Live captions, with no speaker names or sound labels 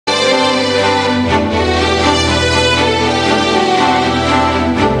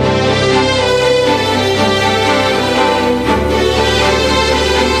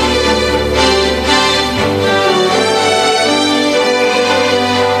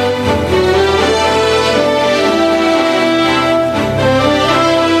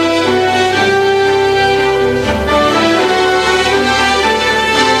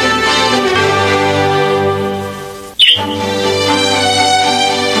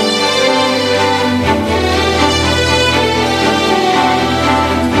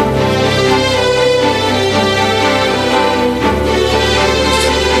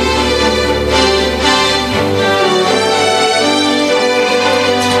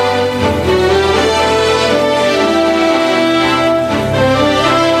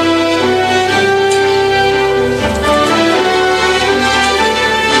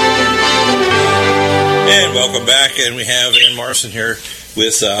and we have Ann Morrison here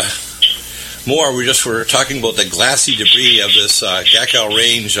with more. We were talking about the glassy debris of this Gakkel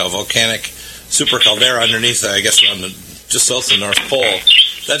range of volcanic supercaldera underneath, I guess, around just south of the North Pole.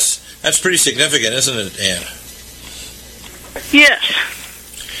 That's pretty significant, isn't it, Ann? Yes.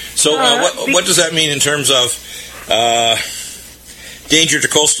 So what does that mean in terms of danger to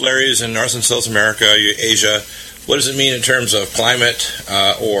coastal areas in North and South America, Asia? What does it mean in terms of climate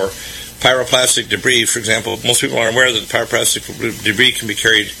or pyroclastic debris? For example, most people aren't aware that the pyroclastic debris can be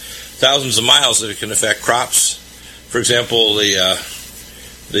carried thousands of miles, that it can affect crops. For example, the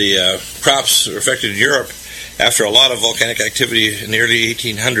crops were affected in Europe after a lot of volcanic activity in the early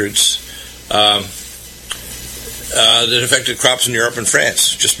 1800s that affected crops in Europe and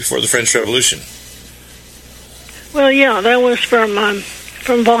France just before the French Revolution. Well, yeah, that was from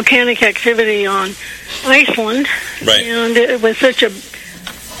volcanic activity on Iceland, right. And it was such a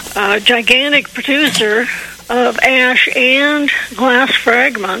gigantic producer of ash and glass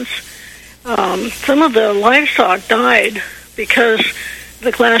fragments. Some of the livestock died because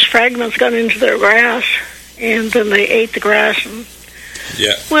the glass fragments got into their grass, and then they ate the grass. And,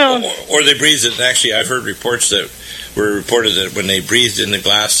 yeah. Well, or they breathed it. Actually, I've heard reports that were reported that when they breathed in the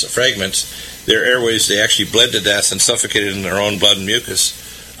glass fragments, their airways, they actually bled to death and suffocated in their own blood and mucus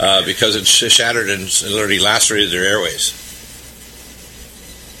because it shattered and literally lacerated their airways.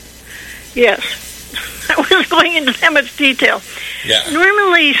 Yes. I was going into that much detail. Yeah.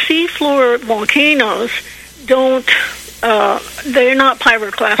 Normally, seafloor volcanoes don't, they're not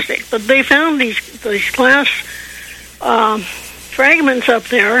pyroclastic, but they found these glass fragments up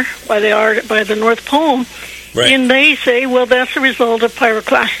there by the North Pole. Right. And they say, well, that's a result of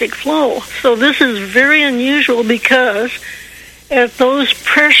pyroclastic flow. So this is very unusual because at those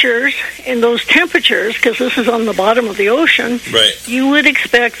pressures and those temperatures, because this is on the bottom of the ocean, right, you would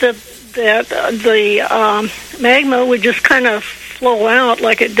expect that the magma would just kind of flow out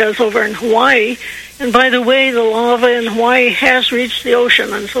like it does over in Hawaii. And by the way, the lava in Hawaii has reached the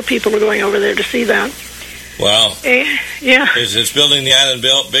ocean, and so people are going over there to see that. Wow. Yeah. It's building the island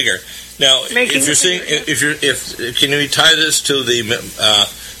bigger. Now, can we tie this to the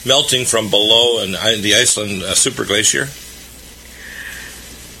melting from below and the Iceland super glacier?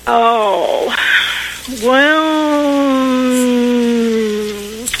 Oh, well,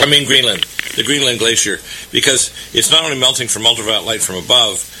 I mean Greenland, the Greenland glacier, because it's not only melting from ultraviolet light from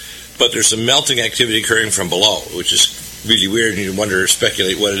above, but there's some melting activity occurring from below, which is really weird, and you wonder,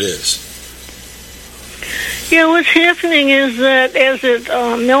 speculate what it is. Yeah, what's happening is that as it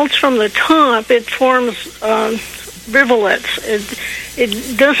melts from the top, it forms rivulets.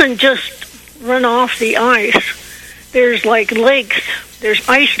 It doesn't just run off the ice. There's like lakes. There's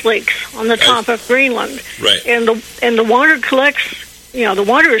ice lakes on the top of Greenland. Right. And the water collects. You know, the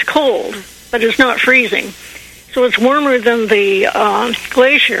water is cold, but it's not freezing. So it's warmer than the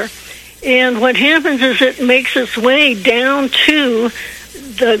glacier. And what happens is it makes its way down to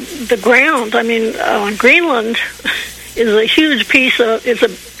the ground. I mean, Greenland is a huge piece of.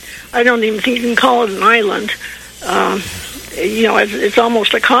 I don't even think you can call it an island. You know, it's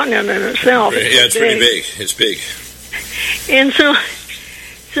almost a continent in itself. Yeah, it's pretty big. It's big. And so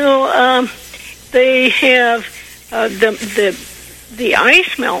they have the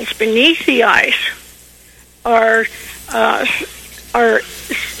ice melts beneath the ice are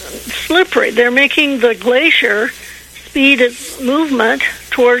slippery. They're making the glacier speed its movement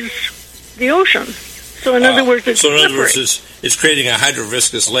towards the ocean. So in other words, it's slippery. In other words, it's creating a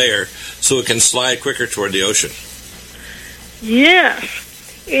hydroviscous layer so it can slide quicker toward the ocean. Yes,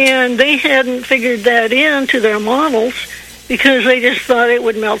 and they hadn't figured that into their models because they just thought it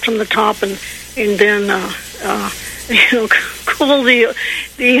would melt from the top and then cool the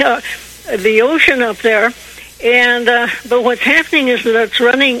ocean up there. And but what's happening is that it's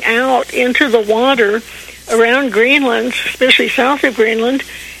running out into the water around Greenland, especially south of Greenland,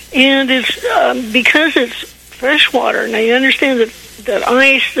 and it's because it's fresh water. Now you understand that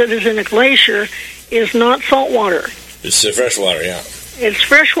ice that is in a glacier is not salt water. It's fresh water, yeah. It's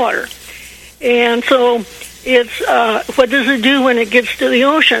fresh water, and so it's what does it do when it gets to the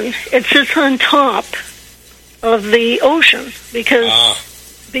ocean? It sits on top of the ocean because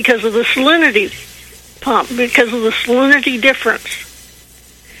of the salinity pump, because of the salinity difference.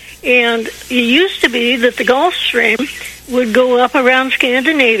 And it used to be that the Gulf Stream would go up around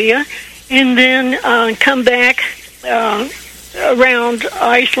Scandinavia and then come back around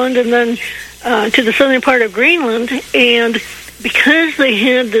Iceland and then to the southern part of Greenland. And because they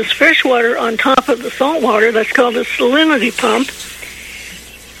had this fresh water on top of the salt water, that's called a salinity pump,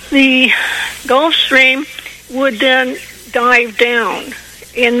 the Gulf Stream would then dive down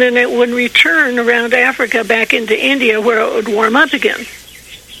and then it would return around Africa back into India where it would warm up again.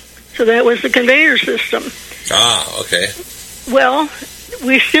 So that was the conveyor system. Ah, okay. Well,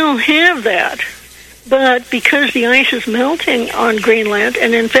 we still have that, but because the ice is melting on Greenland,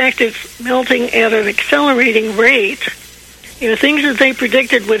 and in fact it's melting at an accelerating rate, things that they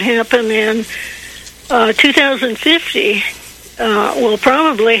predicted would happen in 2050 will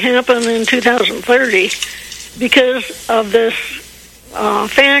probably happen in 2030 because of this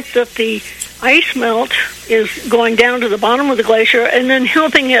fact that the ice melt is going down to the bottom of the glacier and then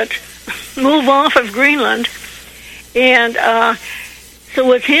helping it move off of Greenland. And so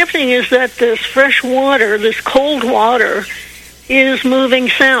what's happening is that this fresh water, this cold water, is moving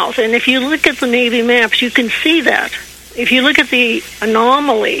south. And if you look at the Navy maps, you can see that. If you look at the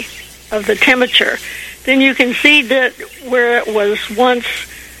anomaly of the temperature, then you can see that where it was once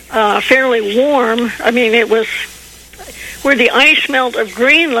fairly warm, it was where the ice melt of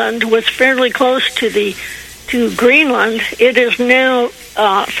Greenland was fairly close to Greenland, it is now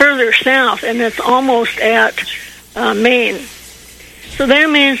further south, and it's almost at Maine. So that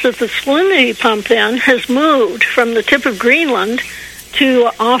means that the salinity pump then has moved from the tip of Greenland to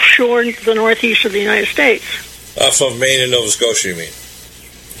offshore the northeast of the United States. Off of Maine and Nova Scotia, you mean?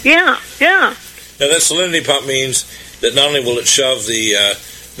 Yeah. Now, that salinity pump means that not only will it shove the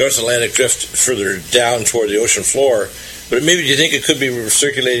North Atlantic drift further down toward the ocean floor, but maybe do you think it could be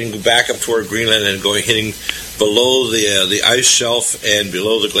recirculating back up toward Greenland and hitting below the ice shelf and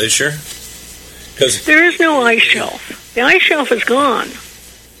below the glacier? Because there is no ice shelf. The ice shelf is gone.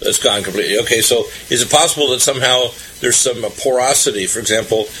 It's gone completely. Okay, so is it possible that somehow there's some porosity? For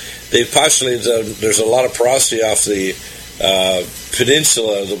example, they've postulated there's a lot of porosity off the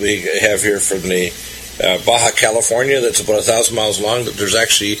peninsula that we have here from the Baja California that's about 1,000 miles long, that there's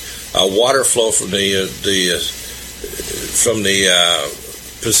actually water flow from the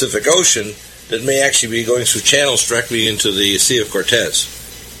Pacific Ocean that may actually be going through channels directly into the Sea of Cortez.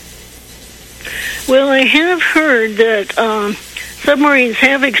 Well, I have heard that submarines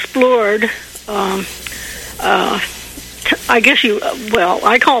have explored, I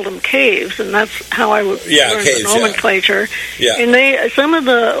called them caves, and that's how I would learn the nomenclature. Yeah. And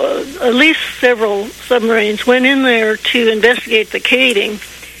at least several submarines went in there to investigate the caving,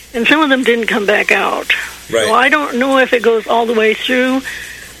 and some of them didn't come back out. Right. So I don't know if it goes all the way through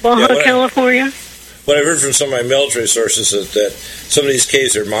Baja California. What I've heard from some of my military sources is that some of these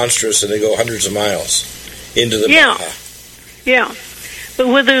caves are monstrous and they go hundreds of miles into the Baja. Yeah. But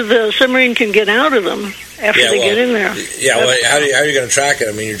whether the submarine can get out of them after they get in there. Yeah, how are you going to track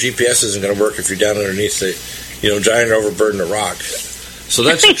it? Your GPS isn't going to work if you're down underneath the giant overburden of rock. So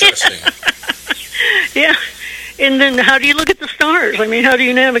that's interesting. Yeah. And then how do you look at the stars? How do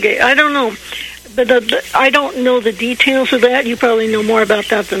you navigate? I don't know. But I don't know the details of that. You probably know more about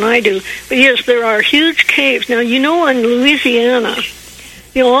that than I do. But yes, there are huge caves. Now, in Louisiana,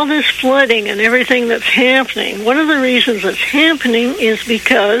 all this flooding and everything that's happening, one of the reasons it's happening is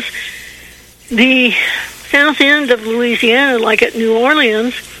because the south end of Louisiana, like at New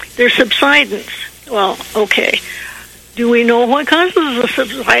Orleans, there's subsidence. Well, okay. Do we know what causes the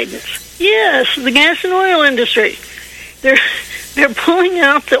subsidence? Yes, the gas and oil industry. They're pulling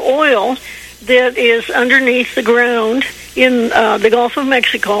out the oil that is underneath the ground in the Gulf of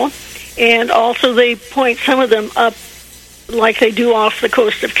Mexico, and also they point some of them up like they do off the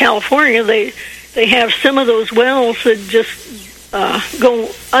coast of California. They have some of those wells that just go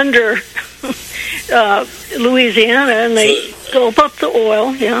under Louisiana, and they scope up the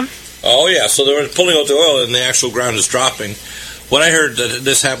oil, yeah. Oh, yeah, so they're pulling out the oil and the actual ground is dropping. What I heard that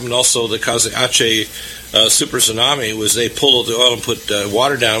this happened also that caused the Aceh super tsunami was they pulled out the oil and put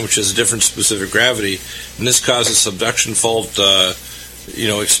water down, which has a different specific gravity, and this caused a subduction fault,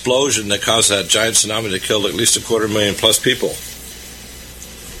 explosion that caused that giant tsunami that killed at least 250,000 plus people.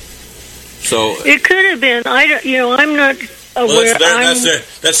 So it could have been. I'm not aware.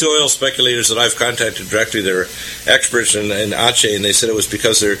 That's the oil speculators that I've contacted directly. They're experts in Aceh, and they said it was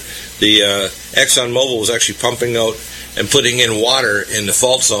because the ExxonMobil was actually pumping out and putting in water in the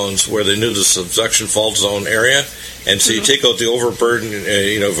fault zones where they knew the subduction fault zone area, and so you take out the overburden,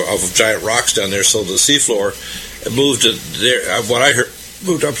 of giant rocks down there, so the seafloor moved there. What I heard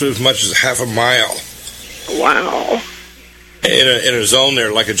moved up to as much as half a mile. Wow! In a zone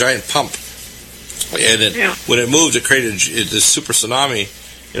there, like a giant pump, and when it moved, it created this super tsunami,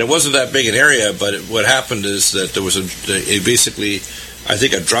 and it wasn't that big an area, but what happened is that there was basically, I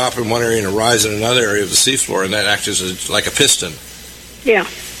think, a drop in one area and a rise in another area of the seafloor, and that acted like a piston. Yeah.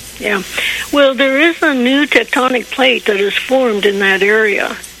 Well, there is a new tectonic plate that is formed in that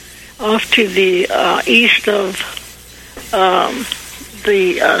area off to the east of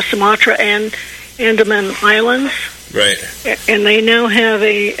the Sumatra and Andaman Islands. Right. And they now have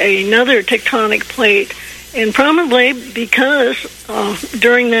another tectonic plate. And probably because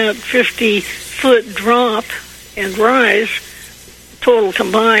during that 50-foot drop and rise, total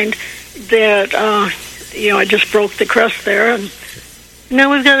combined, that, it just broke the crust there. And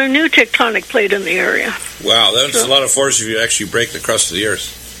now we've got a new tectonic plate in the area. Wow, that's a lot of force if you actually break the crust of the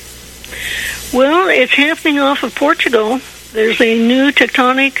Earth. Well, it's happening off of Portugal. There's a new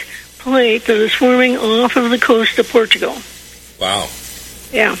tectonic plate that is forming off of the coast of Portugal. Wow.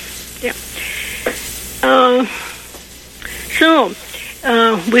 Yeah. So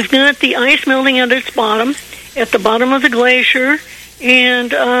we've got the ice melting at its bottom, at the bottom of the glacier,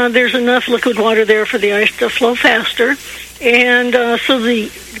 and there's enough liquid water there for the ice to flow faster. And so the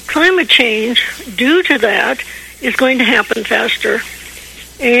climate change due to that is going to happen faster.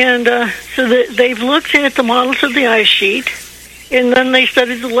 And so they've looked at the models of the ice sheet, and then they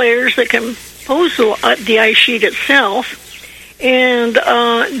studied the layers that compose the ice sheet itself, and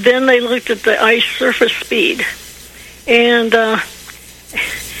then they looked at the ice surface speed. And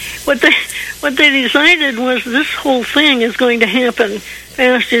what they decided was this whole thing is going to happen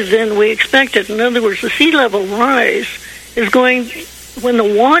faster than we expected. In other words, the sea level rise is going, when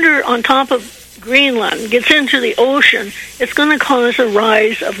the water on top of Greenland gets into the ocean, it's going to cause a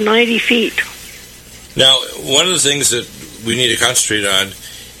rise of 90 feet. Now, one of the things that we need to concentrate on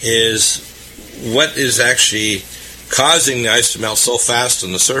is what is actually causing the ice to melt so fast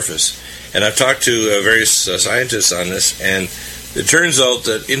on the surface. And I've talked to various scientists on this, and it turns out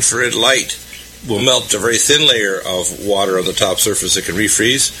that infrared light will melt a very thin layer of water on the top surface that can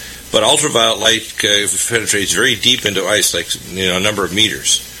refreeze, but ultraviolet light penetrates very deep into ice, like a number of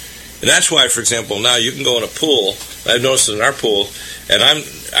meters. And that's why, for example, now you can go in a pool. I've noticed it in our pool, and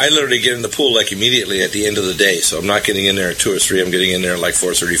I literally get in the pool like immediately at the end of the day. So I'm not getting in there at 2 or 3. I'm getting in there at like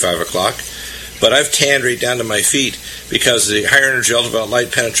 4:30, 5 o'clock. But I've tanned right down to my feet because the higher energy ultraviolet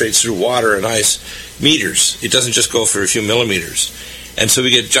light penetrates through water and ice meters. It doesn't just go for a few millimeters. And so we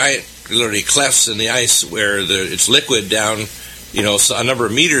get giant, literally, clefts in the ice where it's liquid down, a number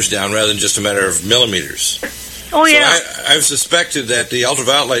of meters down rather than just a matter of millimeters. Oh, yeah. So I've suspected that the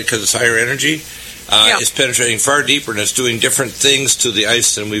ultraviolet light, because it's higher energy, is penetrating far deeper, and it's doing different things to the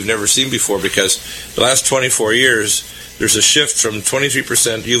ice than we've never seen before, because the last 24 years, there's a shift from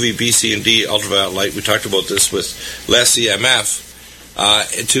 23% UV, B, C, and D ultraviolet light, we talked about this with less EMF,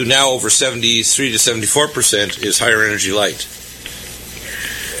 to now over 73 to 74% is higher energy light.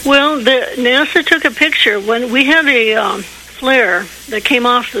 Well, NASA took a picture when we had a flare that came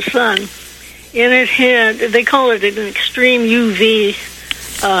off the sun, and it had, they call it an extreme UV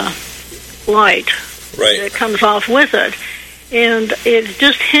light that comes off with it. And it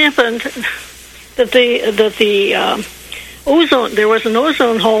just happened that the ozone, there was an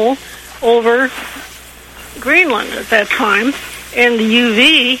ozone hole over Greenland at that time, and the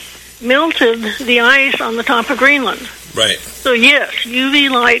UV melted the ice on the top of Greenland. Right. So yes, UV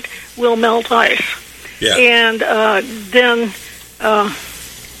light will melt ice. Yeah. And then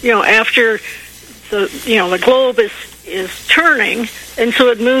after the globe is turning, and so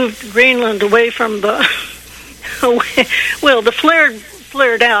it moved Greenland away from the the flare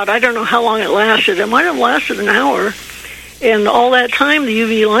flared out. I don't know how long it lasted. It might have lasted an hour. And all that time, the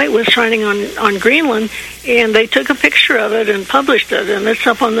UV light was shining on Greenland, and they took a picture of it and published it, and it's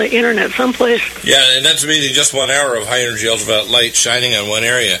up on the internet someplace. Yeah, and that's amazing. Just 1 hour of high-energy ultraviolet light shining on one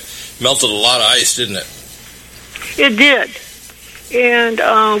area melted a lot of ice, didn't it? It did. And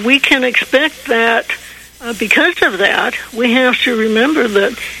we can expect that because of that, we have to remember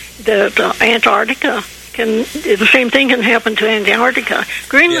that Antarctica the same thing can happen to Antarctica.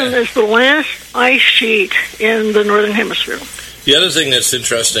 Greenland is the last ice sheet in the northern hemisphere. The other thing that's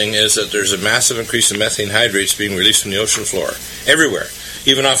interesting is that there's a massive increase in methane hydrates being released from the ocean floor everywhere,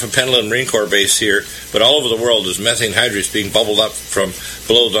 even off of Pendleton Marine Corps base here, but all over the world there's methane hydrates being bubbled up from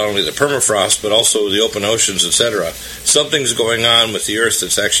below not only the permafrost but also the open oceans, etc. Something's going on with the Earth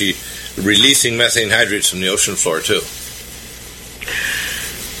that's actually releasing methane hydrates from the ocean floor too.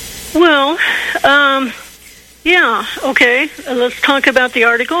 Well, okay. Let's talk about the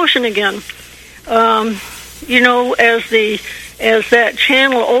Arctic Ocean again. As that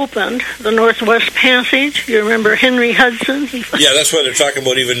channel opened, the Northwest Passage, you remember Henry Hudson? Yeah, that's why they're talking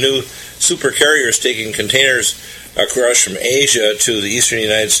about even new super carriers taking containers across from Asia to the eastern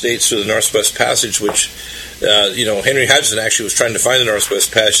United States through the Northwest Passage, which, Henry Hudson actually was trying to find the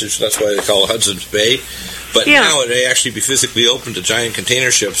Northwest Passage. That's why they call it Hudson's Bay. But now it may actually be physically open to giant container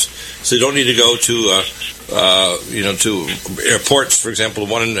ships, so you don't need to go to airports. For example,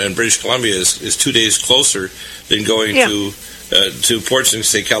 one in British Columbia is 2 days closer than going to to ports in,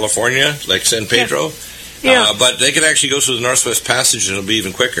 say, California, like San Pedro. Yeah. But they can actually go through the Northwest Passage, and it'll be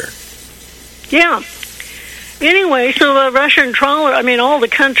even quicker. Yeah. Anyway, so Russian trawler, I mean, all the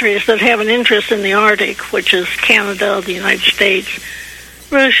countries that have an interest in the Arctic, which is Canada, the United States,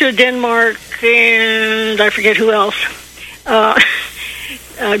 Russia, Denmark, and I forget who else,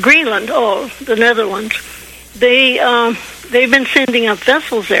 Greenland, the Netherlands, they've been sending up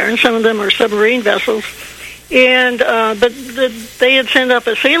vessels there, and some of them are submarine vessels. And but they had sent up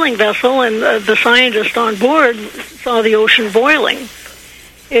a sailing vessel, and the scientist on board saw the ocean boiling,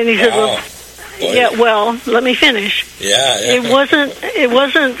 and he said, "Well, yeah, well, let me finish." Yeah. It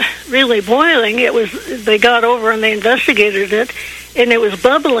wasn't really boiling. They got over and they investigated it, and it was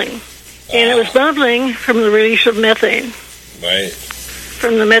bubbling, and it was bubbling from the release of methane, right?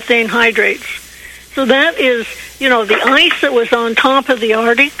 From the methane hydrates. So that is, the ice that was on top of the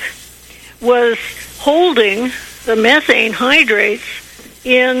Arctic was holding the methane hydrates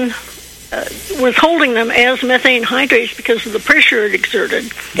was holding them as methane hydrates because of the pressure it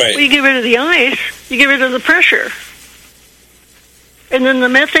exerted. Right. Well, you get rid of the ice, you get rid of the pressure. And then the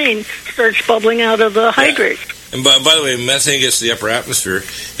methane starts bubbling out of the hydrates. And by the way, methane gets to the upper atmosphere.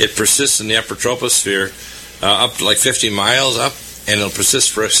 It persists in the upper troposphere up to like 50 miles up, and it'll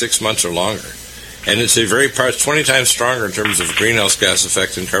persist for 6 months or longer. And it's 20 times stronger in terms of greenhouse gas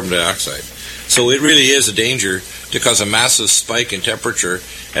effect than carbon dioxide. So it really is a danger to cause a massive spike in temperature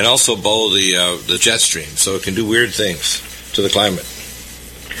and also blow the jet stream. So it can do weird things to the climate.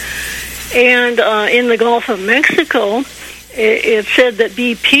 And in the Gulf of Mexico, it said that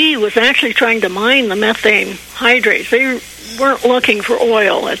BP was actually trying to mine the methane hydrates. They weren't looking for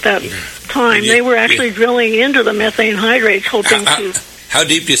oil at that time. They were actually drilling into the methane hydrates, hoping to... How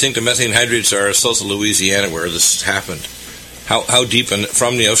deep do you think the methane hydrates are south of Louisiana where this happened? How deep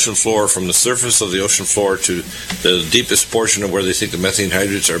from the ocean floor, from the surface of the ocean floor to the deepest portion of where they think the methane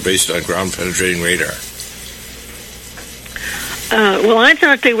hydrates are based on ground-penetrating radar? Well, I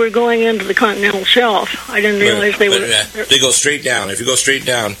thought they were going into the continental shelf. I didn't realize they were... They go straight down. If you go straight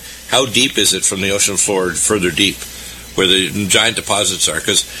down, how deep is it from the ocean floor further deep, where the giant deposits are?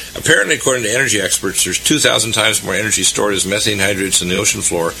 Because apparently, according to energy experts, there's 2,000 times more energy stored as methane hydrates in the ocean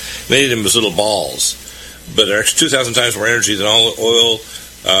floor, many of them as little balls. But there's 2,000 times more energy than all oil,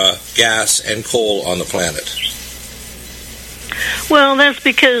 gas, and coal on the planet. Well, that's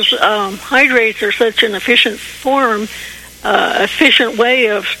because hydrates are such an efficient way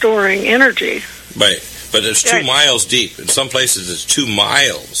of storing energy. Right, but it's 2 miles deep. In some places, it's 2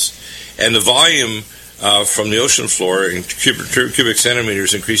 miles. And the volume from the ocean floor in cubic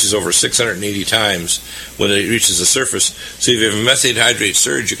centimeters increases over 680 times when it reaches the surface. So if you have a methane hydrate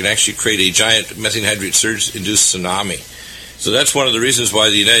surge, you can actually create a giant methane hydrate surge-induced tsunami. So that's one of the reasons why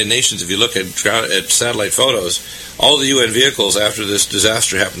the United Nations, if you look at satellite photos, all the UN vehicles after this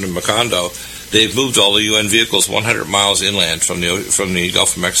disaster happened in Macondo, they've moved all the UN vehicles 100 miles inland from the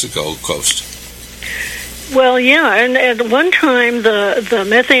Gulf of Mexico coast. Well, yeah, and at one time the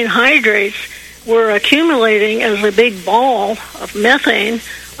methane hydrates were accumulating as a big ball of methane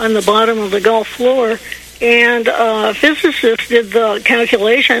on the bottom of the Gulf floor, and physicists did the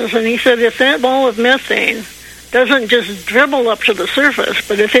calculations, and he said if that ball of methane doesn't just dribble up to the surface,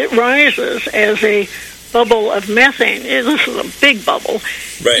 but if it rises as a bubble of methane, this is a big bubble,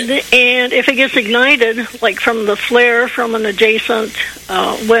 right, and if it gets ignited, like from the flare from an adjacent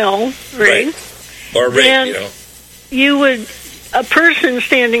well rig, right, or rig, then a person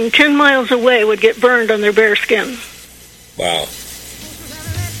standing 10 miles away would get burned on their bare skin. Wow.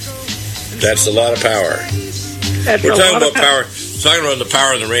 That's a lot of power. We're talking about power. Talking about the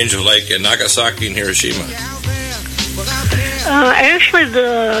power in the range of like Nagasaki and Hiroshima. Actually,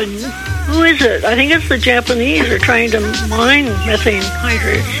 who is it? I think it's the Japanese are trying to mine methane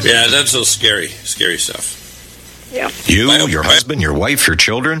hydrates. Yeah, that's so scary stuff. Yeah. You, your husband, your wife, your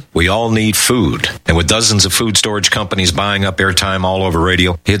children, we all need food. And with dozens of food storage companies buying up airtime all over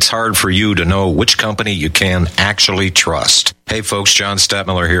radio, it's hard for you to know which company you can actually trust. Hey folks, John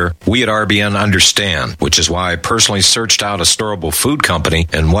Stadtmiller here. We at RBN understand, which is why I personally searched out a storable food company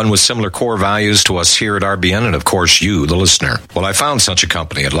and one with similar core values to us here at RBN and of course you, the listener. Well, I found such a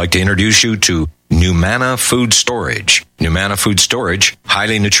company. I'd like to introduce you to Numana Food Storage. Numana Food Storage,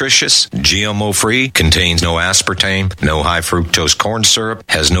 highly nutritious, GMO-free, contains no aspartame, no high-fructose corn syrup,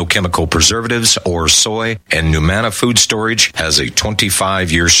 has no chemical preservatives or soy, and Numana Food Storage has a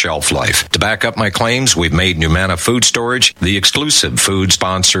 25-year shelf life. To back up my claims, we've made Numana Food Storage the exclusive food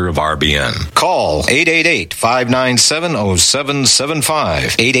sponsor of RBN. Call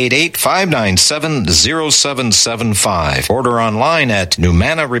 888-597-0775, 888-597-0775. Order online at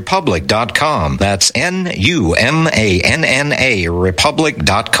NumanaRepublic.com. That's NUMANARepublic.com.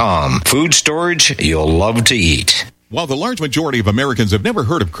 NNARepublic.com. Food storage you'll love to eat. While the large majority of Americans have never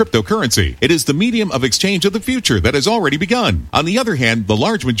heard of cryptocurrency, it is the medium of exchange of the future that has already begun. On the other hand, the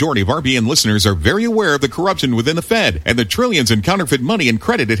large majority of RBN listeners are very aware of the corruption within the Fed and the trillions in counterfeit money and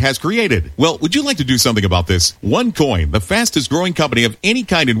credit it has created. Well, would you like to do something about this? OneCoin, the fastest growing company of any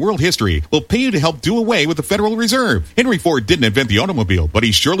kind in world history, will pay you to help do away with the Federal Reserve. Henry Ford didn't invent the automobile, but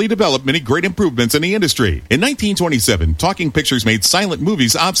he surely developed many great improvements in the industry. In 1927, talking pictures made silent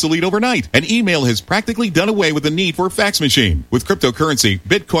movies obsolete overnight, and email has practically done away with the need for a fax machine. With cryptocurrency,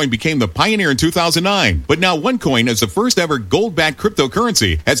 Bitcoin became the pioneer in 2009. But now OneCoin, as the first ever gold-backed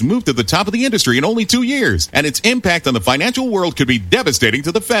cryptocurrency, has moved to the top of the industry in only 2 years, and its impact on the financial world could be devastating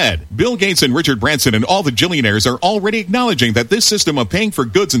to the Fed. Bill Gates and Richard Branson and all the billionaires are already acknowledging that this system of paying for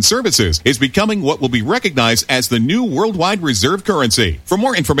goods and services is becoming what will be recognized as the new worldwide reserve currency. For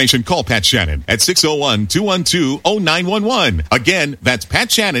more information, call Pat Shannon at 601-212-0911. Again, that's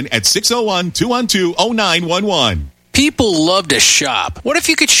Pat Shannon at 601-212-0911. People love to shop. What if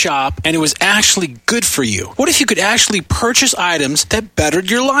you could shop and it was actually good for you? What if you could actually purchase items that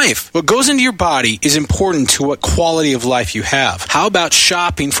bettered your life? What goes into your body is important to what quality of life you have. How about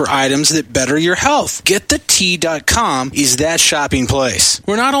shopping for items that better your health? GetTheT.com is that shopping place.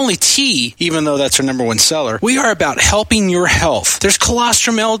 We're not only tea, even though that's our number one seller, we are about helping your health. There's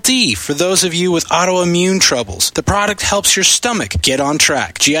Colostrum LD for those of you with autoimmune troubles. The product helps your stomach get on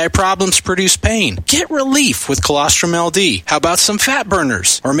track. GI problems produce pain. Get relief with Colostrum LD. How about some fat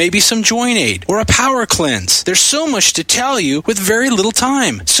burners? Or maybe some joint aid? Or a power cleanse? There's so much to tell you with very little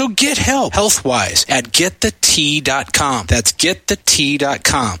time. So get help, health-wise, at GetTheT.com. That's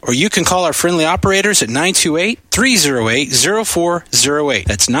GetTheT.com. Or you can call our friendly operators at 928-308-0408.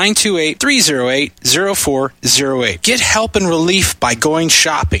 That's 928-308-0408. Get help and relief by going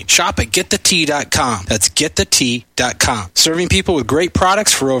shopping. Shop at GetTheT.com. That's GetTheT.com. Serving people with great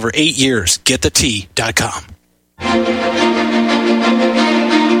products for over 8 years. GetTheT.com.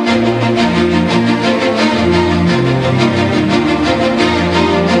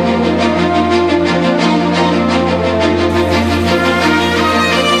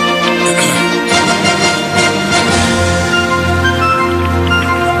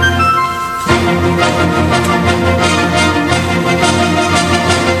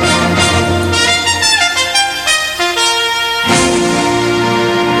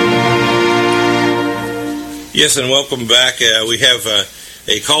 Yes, and welcome back. We have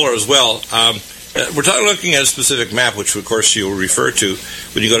a caller as well. We're looking at a specific map, which, of course, you'll refer to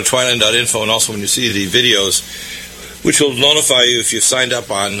when you go to twiland.info and also when you see the videos, which will notify you if you've signed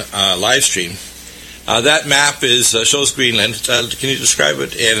up on live stream. That map shows Greenland. Can you describe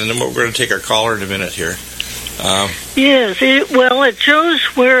it? And then we're going to take our caller in a minute here. Yes, it shows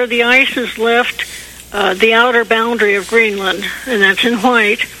where the ice has left the outer boundary of Greenland, and that's in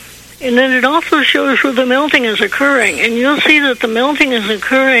white. And then it also shows where the melting is occurring. And you'll see that the melting is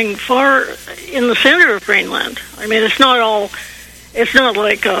occurring far in the center of Greenland. I mean, it's not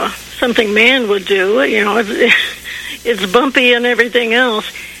like something man would do. You know, it's bumpy and everything else.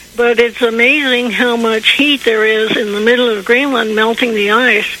 But it's amazing how much heat there is in the middle of Greenland melting the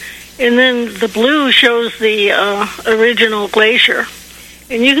ice. And then the blue shows the original glacier.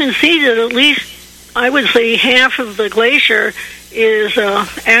 And you can see that at least, I would say, half of the glacier is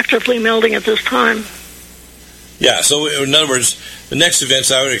actively melting at this time. Yeah, so in other words, the next events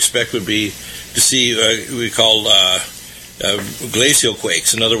I would expect would be to see we call glacial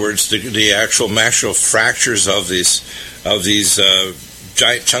quakes. In other words, the actual fractures of these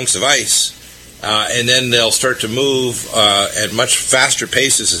giant chunks of ice, and then they'll start to move at much faster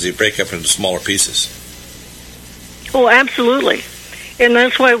paces as they break up into smaller pieces. Oh, absolutely. And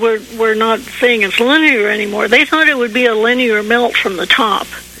that's why we're not saying it's linear anymore. They thought it would be a linear melt from the top.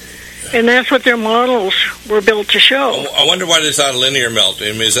 And that's what their models were built to show. I wonder why they thought a linear melt.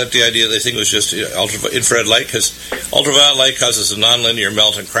 I mean, is that the idea they think it was just infrared light? Because ultraviolet light causes a nonlinear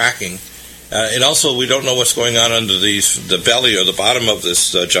melt and cracking. And also, we don't know what's going on under the belly or the bottom of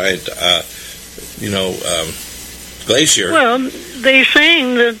this giant, glacier. Well, they're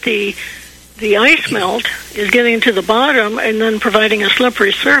saying that the ice melt is getting to the bottom and then providing a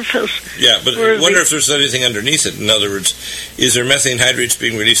slippery surface. Yeah, but I wonder if there's anything underneath it. In other words, is there methane hydrates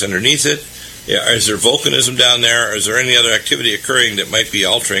being released underneath it? Yeah, is there volcanism down there? Or is there any other activity occurring that might be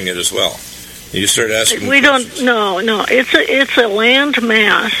altering it as well? You start asking. We don't. No. It's a land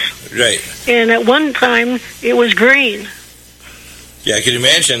mass. Right. And at one time it was green. Yeah, I can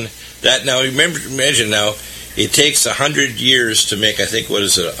imagine that. Now, imagine now, it takes 100 years to make, I think, what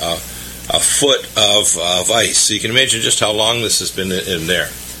is it, a foot of ice. So you can imagine just how long this has been in there.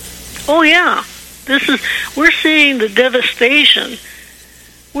 Oh, yeah. we're seeing the devastation.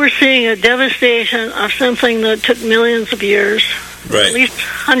 We're seeing a devastation of something that took millions of years, right. At least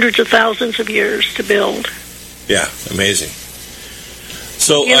hundreds of thousands of years to build. Yeah, amazing.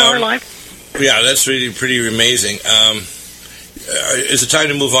 So in our life. Yeah, that's really pretty amazing. Is it time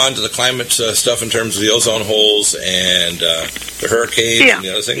to move on to the climate stuff in terms of the ozone holes and the hurricanes and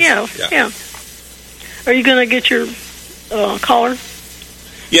the other things? Yeah. Are you going to get your caller?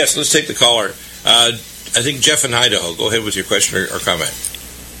 Yes, let's take the caller. I think Jeff in Idaho. Go ahead with your question or comment.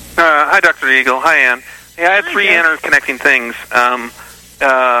 Hi, Dr. Eagle. Hi, Ann. Yeah, I had three interconnecting things.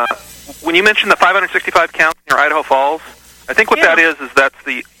 When you mentioned the 565 counts near Idaho Falls, I think what that is that's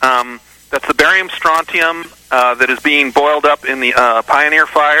the barium strontium that is being boiled up in the Pioneer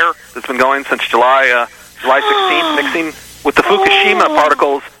fire that's been going since July 16th, mixing with the Fukushima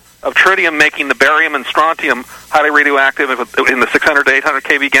particles of tritium, making the barium and strontium highly radioactive in the 600 to 800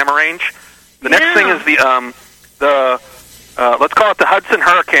 kV gamma range. The next thing is the let's call it the Hudson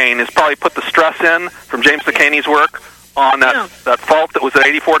hurricane has probably put the stress in from James McCaney's work on that fault that was at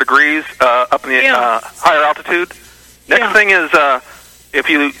 84 degrees up in the higher altitude. Next thing is if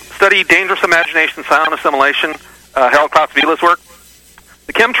you study dangerous imagination, silent assimilation, Harold Klaus-Vila's work,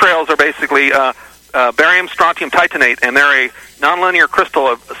 the chemtrails are basically barium strontium titanate, and they're a nonlinear crystal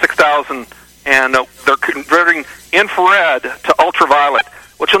of 6,000, and they're converting infrared to ultraviolet.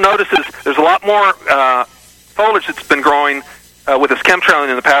 What you'll notice is there's a lot more foliage that's been growing with this chemtrailing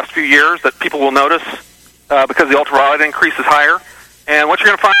in the past few years that people will notice because the ultraviolet increase is higher. And what you're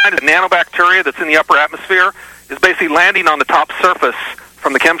going to find is nanobacteria that's in the upper atmosphere is basically landing on the top surface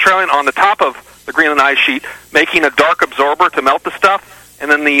from the chemtrailing on the top of the Greenland ice sheet, making a dark absorber to melt the stuff.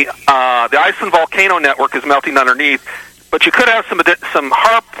 And then the Iceland volcano network is melting underneath. But you could have some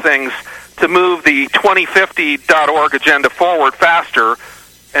HARP things to move the 2050.org agenda forward faster.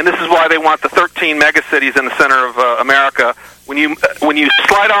 And this is why they want the 13 megacities in the center of America. When you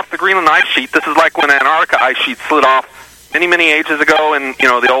slide off the Greenland ice sheet, this is like when Antarctica ice sheet slid off many, many ages ago in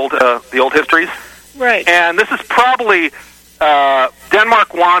the old histories. Right. And this is probably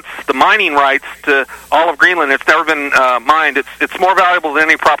Denmark wants the mining rights to all of Greenland. It's never been mined. It's more valuable than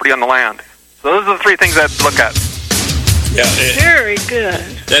any property on the land. So those are the three things I'd look at. Yeah, very good.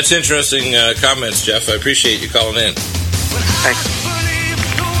 That's interesting comments, Jeff. I appreciate you calling in. Thanks.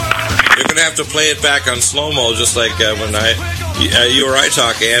 You're going to have to play it back on slow-mo, just like when you or I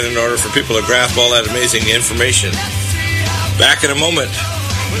talk, Ann, in order for people to grasp all that amazing information. Back in a moment.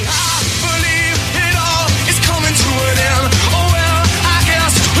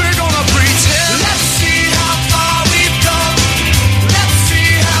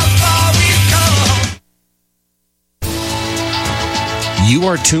 You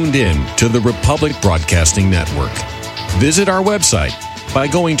are tuned in to the Republic Broadcasting Network. Visit our website by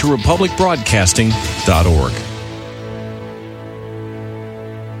going to republicbroadcasting.org.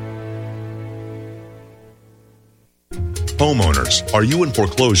 Homeowners, are you in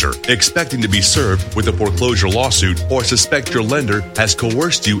foreclosure, expecting to be served with a foreclosure lawsuit, or suspect your lender has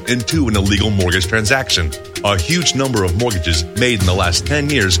coerced you into an illegal mortgage transaction? A huge number of mortgages made in the last 10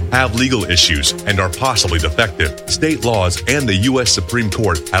 years have legal issues and are possibly defective. State laws and the U.S. Supreme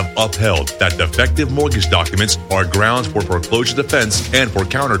Court have upheld that defective mortgage documents are grounds for foreclosure defense and for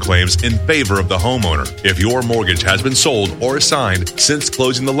counterclaims in favor of the homeowner. If your mortgage has been sold or assigned since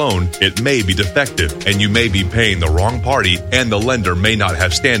closing the loan, it may be defective and you may be paying the wrong party, and the lender may not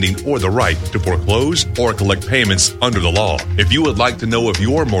have standing or the right to foreclose or collect payments under the law. If you would like to know if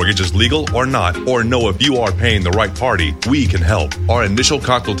your mortgage is legal or not, or know if you are paying the right party, we can help. Our initial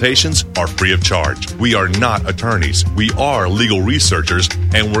consultations are free of charge. We are not attorneys. We are legal researchers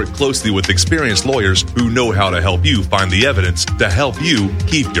and work closely with experienced lawyers who know how to help you find the evidence to help you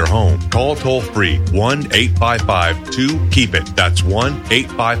keep your home. Call toll-free 1-855-2-KEEP-IT. That's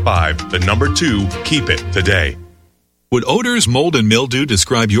 1-855-2-KEEP-IT today. Would odors, mold, and mildew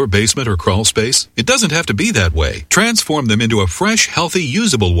describe your basement or crawl space? It doesn't have to be that way. Transform them into a fresh, healthy,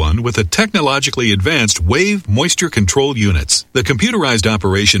 usable one with the technologically advanced Wave Moisture Control Units. The computerized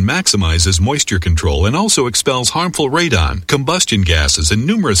operation maximizes moisture control and also expels harmful radon, combustion gases, and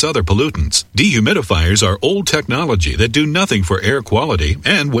numerous other pollutants. Dehumidifiers are old technology that do nothing for air quality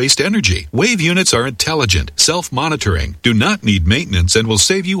and waste energy. Wave units are intelligent, self-monitoring, do not need maintenance, and will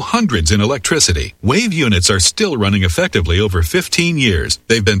save you hundreds in electricity. Wave units are still running effectively over 15 years.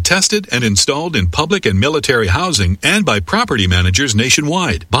 They've been tested and installed in public and military housing and by property managers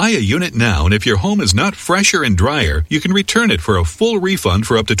nationwide. Buy a unit now, and if your home is not fresher and drier, you can return it for a full refund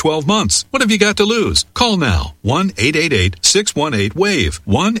for up to 12 months. What have you got to lose? Call now. 1-888-618-WAVE.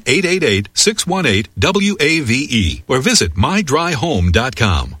 1-888-618-WAVE. Or visit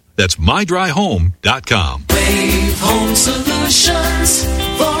mydryhome.com. That's mydryhome.com. Wave Home Solutions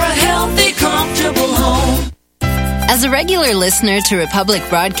for a healthy, comfortable home. As a regular listener to Republic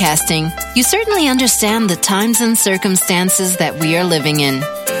Broadcasting, you certainly understand the times and circumstances that we are living in.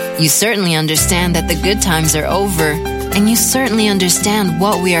 You certainly understand that the good times are over, and you certainly understand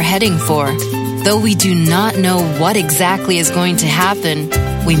what we are heading for. Though we do not know what exactly is going to happen,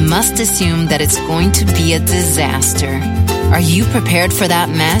 we must assume that it's going to be a disaster. Are you prepared for that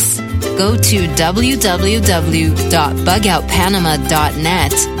mess? Go to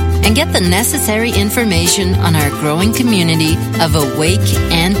www.bugoutpanama.net and get the necessary information on our growing community of awake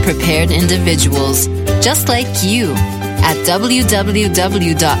and prepared individuals, just like you. At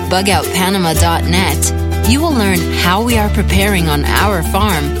www.bugoutpanama.net, you will learn how we are preparing on our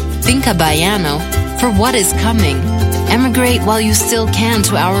farm, Finca Baiano, for what is coming. Emigrate while you still can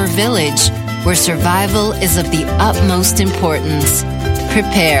to our village, where survival is of the utmost importance.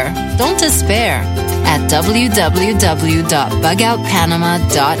 Prepare, don't despair, at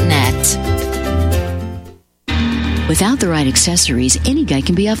www.bugoutpanama.net. Without the right accessories, any guy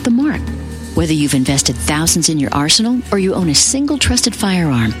can be off the mark. Whether you've invested thousands in your arsenal or you own a single trusted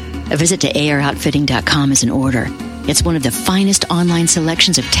firearm, a visit to AROutfitting.com is in order. It's one of the finest online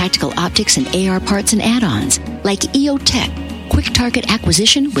selections of tactical optics and AR parts and add-ons, like EOTech, quick target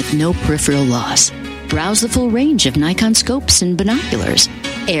acquisition with no peripheral loss. Browse the full range of Nikon scopes and binoculars.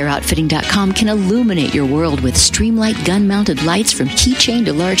 AROutfitting.com can illuminate your world with Streamlight gun-mounted lights from keychain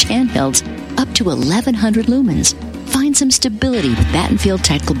to large handhelds up to 1,100 lumens. Find some stability with Battenfield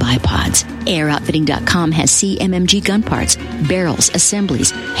tactical bipods. AROutfitting.com has CMMG gun parts, barrels,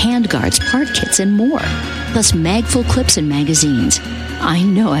 assemblies, handguards, part kits, and more. Plus mag-full clips and magazines. I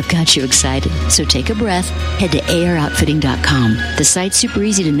know I've got you excited, so take a breath. Head to AROutfitting.com. The site's super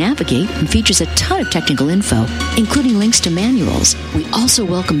easy to navigate and features a ton of technical info, including links to manuals. We also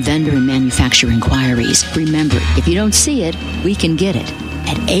welcome vendor and manufacturer inquiries. Remember, if you don't see it, we can get it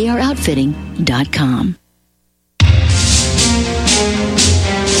at AROutfitting.com.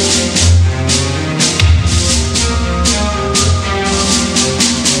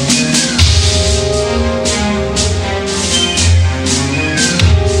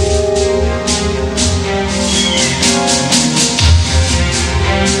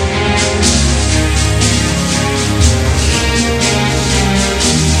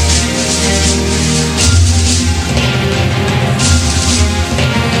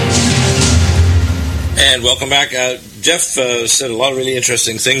 And welcome back. Jeff said a lot of really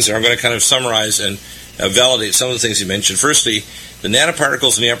interesting things there. I'm going to kind of summarize and validate some of the things he mentioned. Firstly, the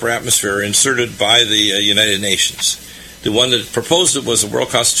nanoparticles in the upper atmosphere are inserted by the United Nations. The one that proposed it was the World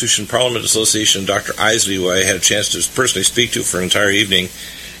Constitution Parliament Association, Dr. Isley, who I had a chance to personally speak to for an entire evening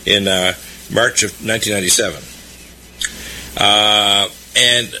in March of 1997.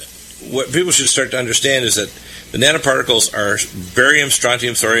 And what people should start to understand is that the nanoparticles are barium,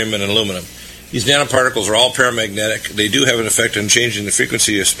 strontium, thorium, and aluminum. These nanoparticles are all paramagnetic. They do have an effect on changing the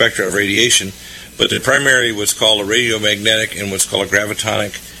frequency of spectra of radiation, but they're primarily what's called a radiomagnetic and what's called a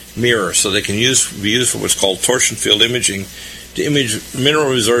gravitonic mirror. So they can be used for what's called torsion field imaging to image mineral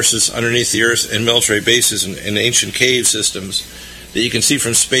resources underneath the Earth and military bases and ancient cave systems that you can see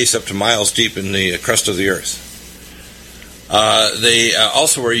from space up to miles deep in the crust of the Earth. They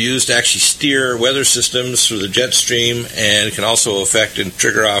also are used to actually steer weather systems through the jet stream, and can also affect and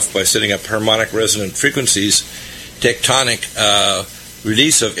trigger off by setting up harmonic resonant frequencies, tectonic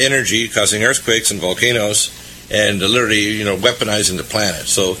release of energy causing earthquakes and volcanoes, and literally, weaponizing the planet.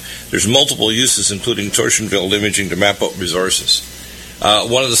 So there's multiple uses, including torsion field imaging, to map out resources.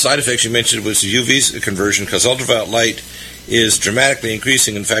 One of the side effects you mentioned was the UV conversion, because ultraviolet light is dramatically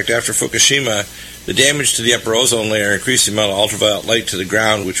increasing. In fact, after Fukushima, the damage to the upper ozone layer increased the amount of ultraviolet light to the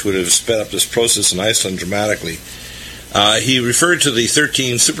ground, which would have sped up this process in Iceland dramatically. He referred to the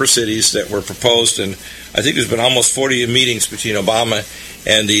 13 super cities that were proposed, and I think there's been almost 40 meetings between Obama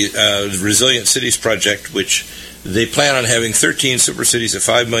and the Resilient Cities Project, which they plan on having 13 super cities of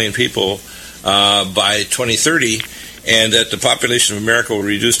 5 million people by 2030, and that the population of America will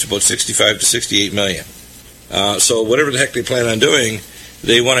reduce to about 65 to 68 million. So whatever the heck they plan on doing,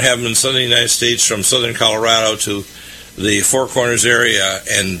 they want to have them in southern United States, from southern Colorado to the Four Corners area,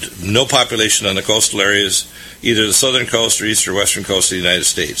 and no population on the coastal areas, either the southern coast or east or western coast of the United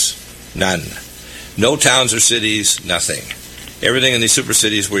States. None. No towns or cities, nothing. Everything in these super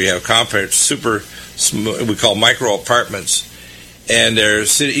cities where you have compact, we call micro apartments, and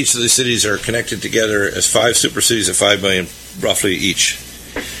each of the cities are connected together as 5 super cities of 5 million roughly each.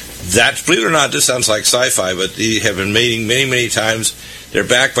 That, believe it or not, this sounds like sci-fi, but they have been meeting many, many times. They're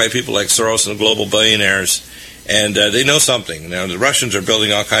backed by people like Soros and the global billionaires, And they know something. Now, the Russians are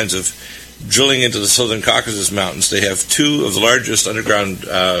building all kinds of drilling into the southern Caucasus Mountains. They have two of the largest underground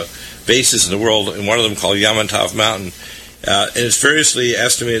bases in the world, and one of them called Yamatov Mountain. And it's variously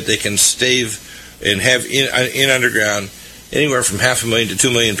estimated they can stave and have in underground anywhere from 500,000 to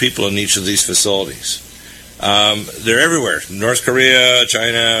 2 million people in each of these facilities. They're everywhere. North Korea,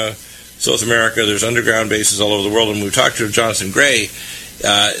 China, South America, there's underground bases all over the world. And we talked to Jonathan Gray.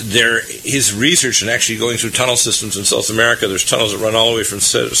 His research and actually going through tunnel systems in South America, there's tunnels that run all the way from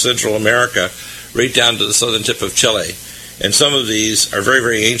Central America right down to the southern tip of Chile. And some of these are very,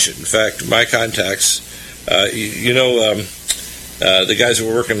 very ancient. In fact, my contacts, the guys who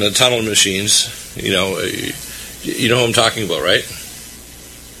were working on the tunnel machines, you know who I'm talking about, right?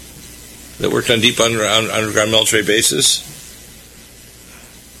 That worked on deep underground military bases.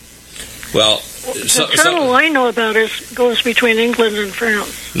 Well, the tunnel I know about goes between England and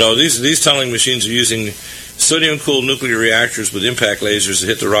France. No, these tunneling machines are using sodium-cooled nuclear reactors with impact lasers that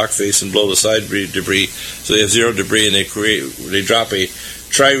hit the rock face and blow the side debris, so they have zero debris, and they drop a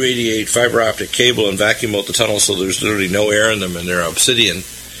tri-radiate fiber optic cable and vacuum out the tunnel, so there's literally no air in them, and they're obsidian,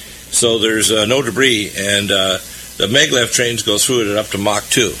 so there's no debris, and the maglev trains go through it at up to Mach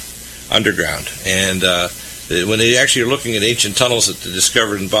 2 underground, and when they actually are looking at ancient tunnels that they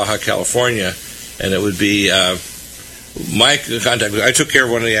discovered in Baja California, and it would be my contact. I took care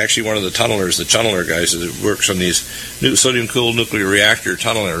of one of the tunneler guys that works on these new sodium-cooled nuclear reactor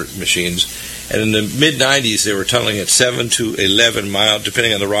tunneler machines. And in the mid-'90s, they were tunneling at 7 to 11 miles,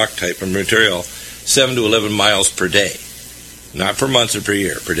 depending on the rock type and material, 7 to 11 miles per day, not per month or per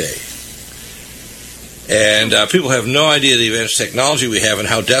year, per day. And people have no idea the advanced technology we have and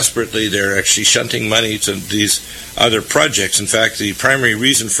how desperately they're actually shunting money to these other projects. In fact, the primary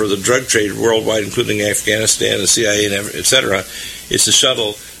reason for the drug trade worldwide, including Afghanistan, the CIA, and et cetera, is to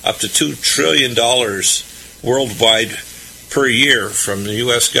shuttle up to $2 trillion worldwide per year from the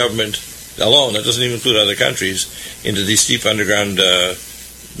U.S. government alone, that doesn't even include other countries, into these deep underground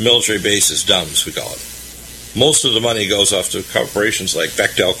military bases, DUMS, we call it. Most of the money goes off to corporations like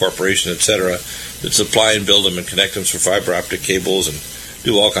Bechtel Corporation, et cetera, that supply and build them and connect them for fiber optic cables and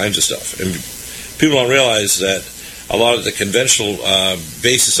do all kinds of stuff. And people don't realize that a lot of the conventional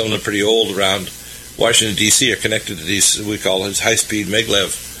bases, some of them pretty old around Washington, D.C., are connected to these, we call it high-speed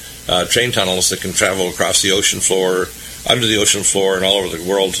maglev train tunnels that can travel across the ocean floor, under the ocean floor, and all over the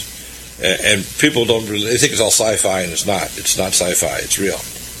world. And people they think it's all sci-fi, and it's not. It's not sci-fi, it's real.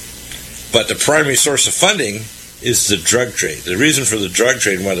 But the primary source of funding is the drug trade. The reason for the drug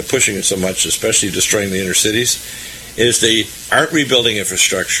trade and why they're pushing it so much, especially destroying the inner cities, is they aren't rebuilding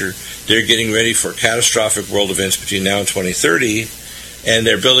infrastructure. They're getting ready for catastrophic world events between now and 2030, and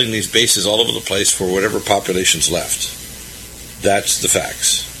they're building these bases all over the place for whatever population's left. That's the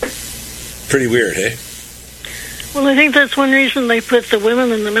facts. Pretty weird, eh? Well, I think that's one reason they put the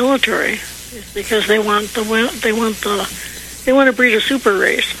women in the military, is because they want to breed a super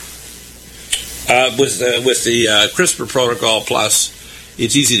race. With the CRISPR protocol plus,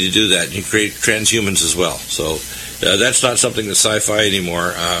 it's easy to do that. You create transhumans as well. So that's not something that's sci-fi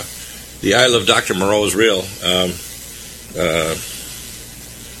anymore. The I Love Dr. Moreau is real.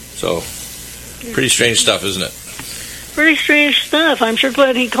 So pretty strange stuff, isn't it? Pretty strange stuff. I'm sure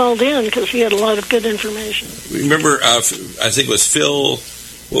glad he called in because he had a lot of good information. Remember, I think it was Phil,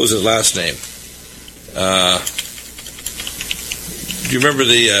 what was his last name? Do you remember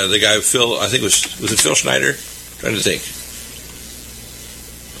the guy Phil? I think was it Phil Schneider? I'm trying to think.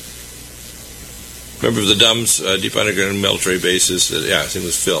 Remember the DUMS, deep underground military bases? Yeah, I think it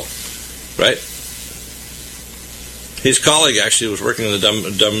was Phil, right? His colleague actually was working on the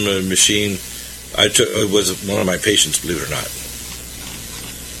DUM machine. It was one of my patients, believe it or not.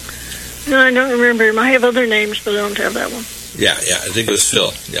 No, I don't remember him. I have other names, but I don't have that one. Yeah, I think it was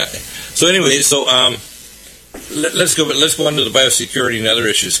Phil. Yeah. So anyway, let's go on to the biosecurity and other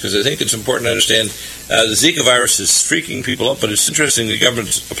issues, because I think it's important to understand the ZIKA virus is freaking people up, but it's interesting the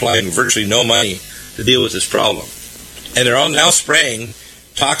government's applying virtually no money to deal with this problem. And they're all now spraying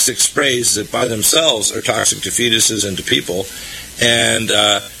toxic sprays that by themselves are toxic to fetuses and to people. And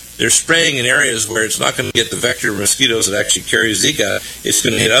they're spraying in areas where it's not going to get the vector mosquitoes that actually carry Zika. It's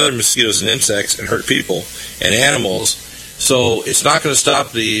going to hit other mosquitoes and insects and hurt people and animals. So it's not going to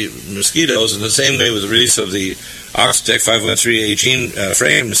stop the mosquitoes. In the same way with the release of the Oxitec 513A gene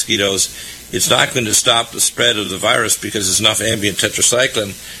frame mosquitoes, it's not going to stop the spread of the virus because there's enough ambient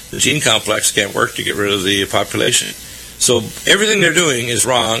tetracycline. The gene complex can't work to get rid of the population. So everything they're doing is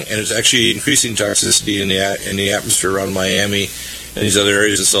wrong, and it's actually increasing toxicity in the atmosphere around Miami and these other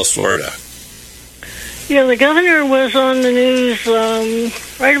areas of South Florida. Yeah, the governor was on the news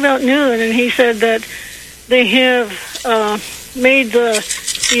right about noon, and he said that they have made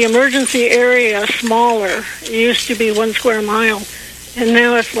the emergency area smaller. It used to be 1 square mile, and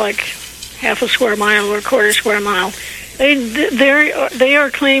now it's like half a square mile or a quarter square mile. They are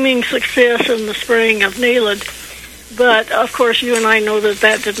claiming success in the spraying of NALED, but of course you and I know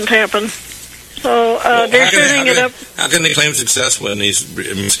that didn't happen. So they're setting it up. How can they claim success when these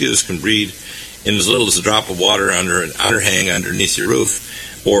mosquitoes can breed in as little as a drop of water under an underhang underneath your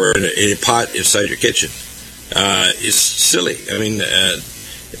roof or in a pot inside your kitchen? It's silly. I mean,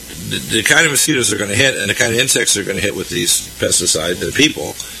 the kind of mosquitoes they're going to hit and the kind of insects they're going to hit with these pesticides, the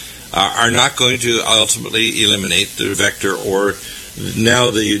people, are not going to ultimately eliminate the vector or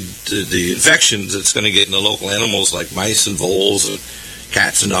now the infections that's going to get in the local animals like mice and voles and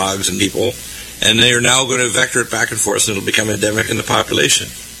cats and dogs and people. And they are now going to vector it back and forth, and it'll become endemic in the population.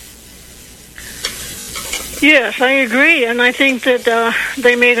 Yes, I agree, and I think that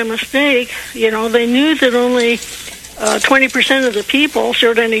they made a mistake. You know, they knew that only 20% of the people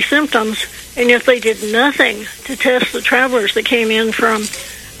showed any symptoms, and if they did nothing to test the travelers that came in from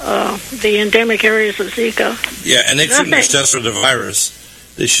the endemic areas of Zika. Yeah, and they shouldn't just test for the virus.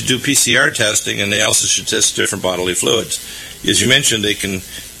 They should do PCR testing, and they also should test different bodily fluids. As you mentioned, they can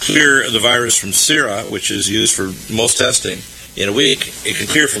clear the virus from sera, which is used for most testing, in a week. It can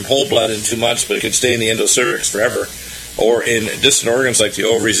clear from whole blood in 2 months, but it can stay in the endocervix forever, or in distant organs like the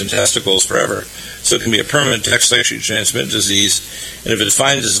ovaries and testicles forever. So it can be a permanent sexually transmitted disease, and if it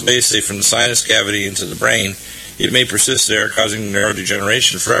finds its way, say, from the sinus cavity into the brain, it may persist there, causing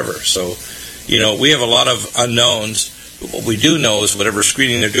neurodegeneration forever. So, you know, we have a lot of unknowns, but what we do know is whatever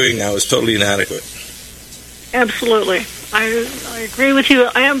screening they're doing now is totally inadequate. Absolutely. I agree with you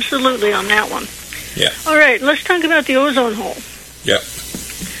absolutely on that one. Yeah. All right, let's talk about the ozone hole. Yeah.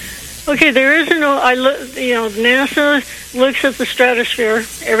 Okay, there is NASA looks at the stratosphere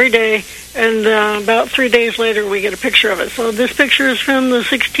every day, and about 3 days later we get a picture of it. So this picture is from the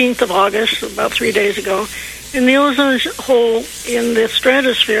 16th of August, about 3 days ago. And the ozone hole in the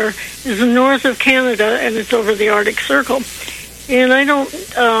stratosphere is north of Canada, and it's over the Arctic Circle. And I don't,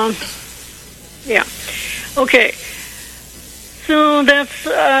 Okay. So that's,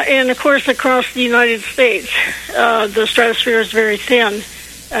 and of course across the United States, the stratosphere is very thin.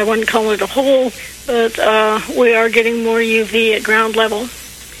 I wouldn't call it a hole, but we are getting more UV at ground level.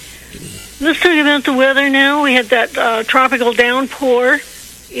 Let's talk about the weather now. We had that tropical downpour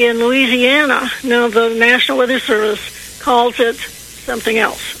in Louisiana. Now the National Weather Service calls it something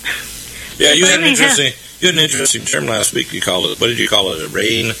else. Yeah, you had an interesting term last week. You called it, what did you call it?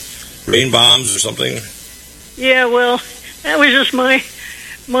 Rain bombs or something? Yeah, well, that was just my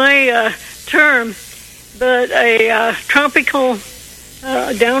term. But a tropical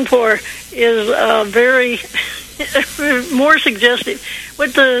downpour is very more suggestive.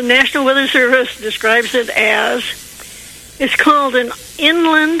 What the National Weather Service describes it as, it's called an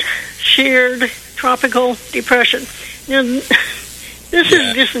inland sheared tropical depression. Now, this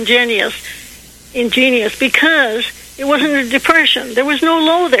is ingenious because it wasn't a depression. There was no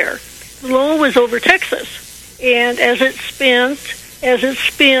low there. The low was over Texas, and as it spinned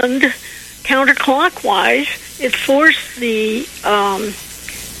counterclockwise, it forced the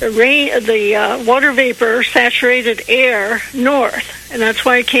water vapor saturated air north, and that's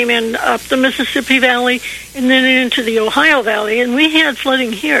why it came in up the Mississippi Valley and then into the Ohio Valley. And we had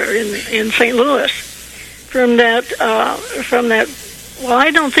flooding here in St. Louis from that. Well,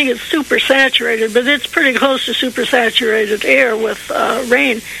 I don't think it's super saturated, but it's pretty close to super saturated air with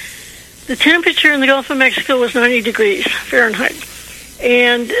rain. The temperature in the Gulf of Mexico was 90 degrees Fahrenheit,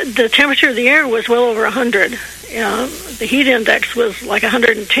 and the temperature of the air was well over 100. The heat index was like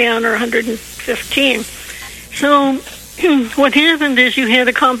 110 or 115. So what happened is you had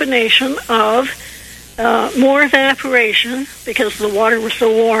a combination of more evaporation because the water was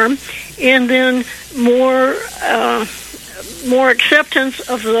so warm, and then more acceptance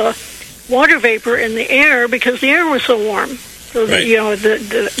of the water vapor in the air because the air was so warm. So right. the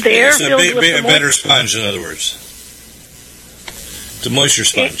air filled with a better sponge, in other words. It's a moisture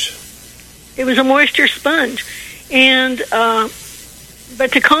sponge. It was a moisture sponge, and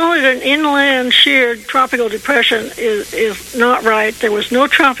but to call it an inland sheared tropical depression is not right. There was no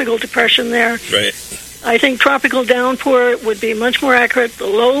tropical depression there. Right. I think tropical downpour would be much more accurate. The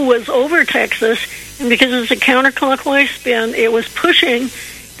low was over Texas, and because it's a counterclockwise spin, it was pushing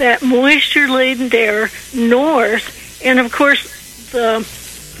that moisture-laden air north. And of course, the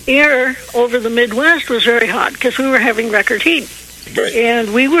air over the Midwest was very hot because we were having record heat. Right.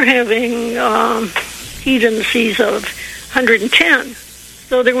 And we were having heat in the seas of 110.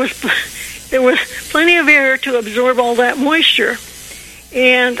 So there was plenty of air to absorb all that moisture.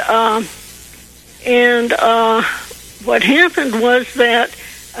 And And what happened was that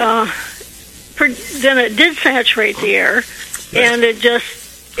then it did saturate the air, and it just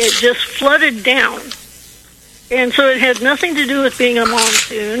flooded down. And so it had nothing to do with being a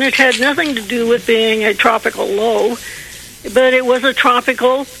monsoon. It had nothing to do with being a tropical low, but it was a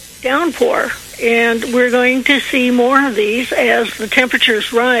tropical downpour. And we're going to see more of these as the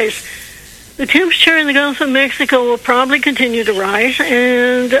temperatures rise. The temperature in the Gulf of Mexico will probably continue to rise,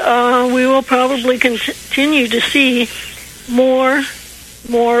 and we will probably continue to see more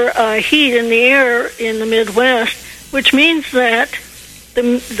heat in the air in the Midwest, which means that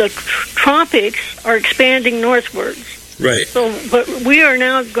the tropics are expanding northwards. Right. So, but we are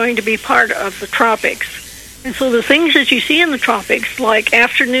now going to be part of the tropics. And so the things that you see in the tropics, like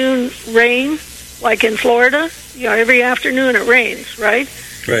afternoon rain, like in Florida, every afternoon it rains, right?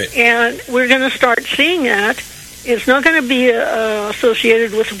 Right. And we're going to start seeing that. It's not going to be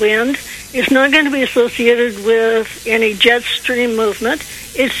associated with wind. It's not going to be associated with any jet stream movement.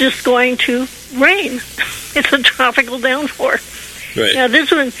 It's just going to rain. It's a tropical downpour. Right. Now, this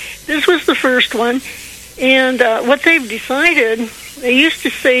was the first one. And what they've decided, they used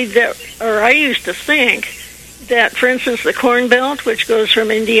to say that, or I used to think, that, for instance, the Corn Belt, which goes from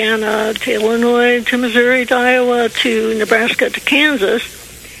Indiana to Illinois to Missouri to Iowa to Nebraska to Kansas,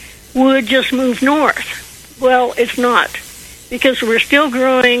 would just move north. Well, it's not, because we're still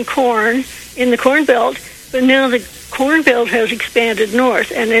growing corn in the Corn Belt, but now the Corn Belt has expanded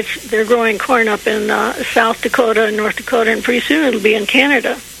north, and they're growing corn up in South Dakota and North Dakota, and pretty soon it'll be in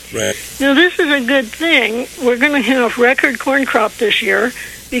Canada. Right. Now, this is a good thing. We're going to have record corn crop this year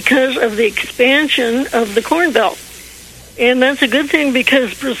because of the expansion of the Corn Belt. And that's a good thing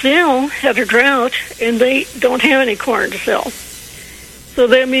because Brazil had a drought, and they don't have any corn to sell. So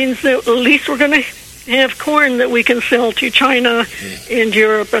that means that at least we're going to have corn that we can sell to China and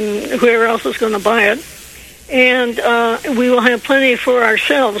Europe and whoever else is going to buy it. And we will have plenty for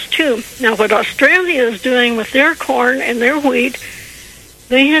ourselves, too. Now, what Australia is doing with their corn and their wheat,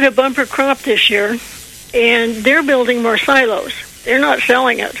 they had a bumper crop this year, and they're building more silos. They're not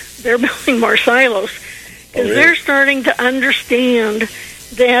selling it. They're building more silos because they're starting to understand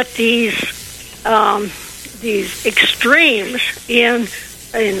that these extremes in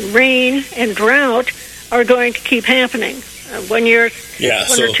rain and drought are going to keep happening. 1 year,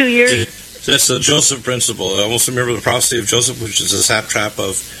 one or 2 years. That's the Joseph principle. I also remember the prophecy of Joseph, which is a satrap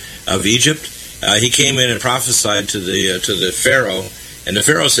of Egypt. He came in and prophesied to the Pharaoh, and the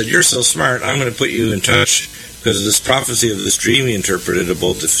Pharaoh said, "You're so smart, I'm going to put you in touch," because of this prophecy of this dream he interpreted of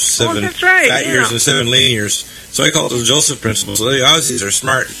both the 7 fat years and 7 lean years. So I call it the Joseph principle. So the Aussies are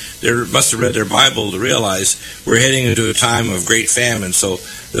smart. They must have read their Bible to realize we're heading into a time of great famine. So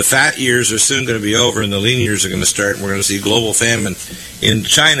the fat years are soon going to be over and the lean years are going to start, and we're going to see global famine. In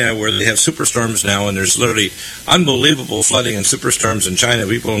China, where they have superstorms now, and there's literally unbelievable flooding and superstorms in China,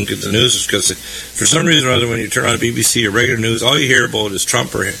 people don't get the news because for some reason or other when you turn on BBC or regular news, all you hear about is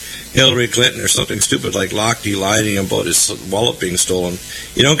Trump or Hillary Clinton or something stupid like Lockheed lying about his wallet being stolen.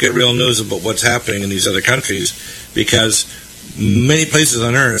 You don't get real news about what's happening in these other countries because many places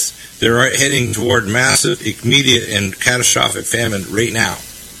on Earth, they're heading toward massive, immediate, and catastrophic famine right now.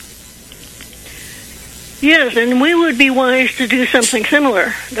 Yes, and we would be wise to do something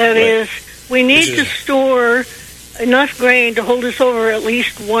similar. That is, we need to store enough grain to hold us over at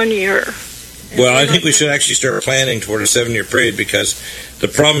least 1 year. Well, I think we should actually start planning toward a 7-year period because the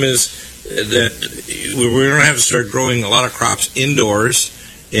problem is that we're going to have to start growing a lot of crops indoors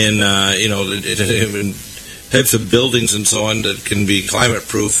in types of buildings and so on that can be climate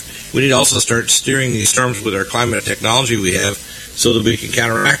proof. We need to also start steering these storms with our climate technology we have so that we can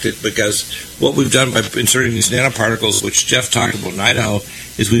counteract it, because what we've done by inserting these nanoparticles, which Jeff talked about in Idaho,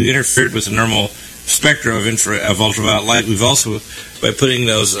 is we've interfered with the normal spectrum of ultraviolet light. We've also, by putting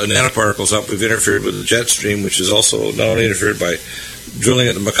those nanoparticles up, we've interfered with the jet stream, which is also not only interfered by drilling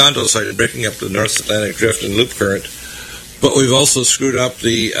at the Macondo site and breaking up the North Atlantic drift and loop current, but we've also screwed up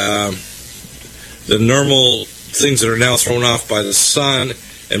the normal things that are now thrown off by the sun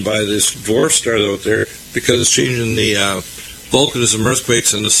and by this dwarf star out there, because it's changing the volcanism,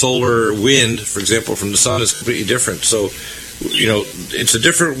 earthquakes, and the solar wind, for example, from the sun is completely different. So, it's a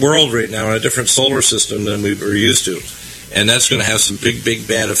different world right now and a different solar system than we were used to. And that's going to have some big, big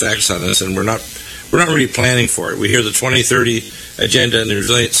bad effects on us, and we're not really planning for it. We hear the 2030 agenda in the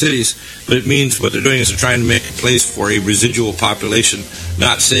resilient cities, but it means what they're doing is they're trying to make a place for a residual population,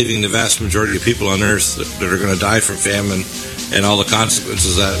 not saving the vast majority of people on Earth that are going to die from famine and all the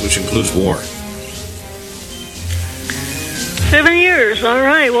consequences of that, which includes war. 7 years, all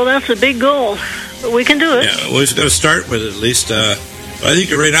right. Well, that's a big goal, but we can do it. Yeah, well, we've got to start with it at least. Well, I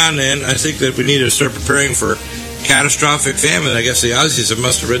think you're right on, then. I think that we need to start preparing for catastrophic famine. I guess the Aussies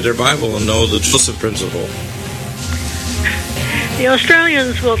must have read their Bible and know the Joseph principle. The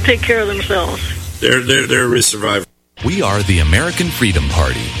Australians will take care of themselves. They're a survivor. We are the American Freedom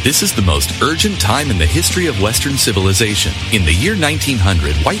Party. This is the most urgent time in the history of Western civilization. In the year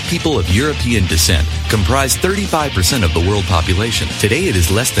 1900, white people of European descent comprised 35% of the world population. Today it is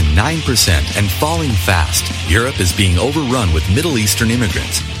less than 9% and falling fast. Europe is being overrun with Middle Eastern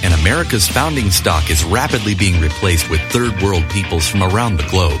immigrants, and America's founding stock is rapidly being replaced with third world peoples from around the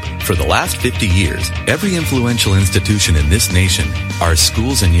globe. For the last 50 years, every influential institution in this nation, our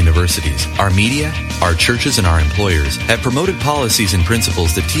schools and universities, our media, our churches, and our employers have promoted policies and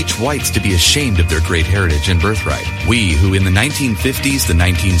principles that teach whites to be ashamed of their great heritage and birthright. We, who in the 1950s, the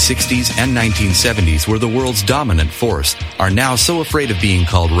 1960s, and 1970s were the world's dominant force, are now so afraid of being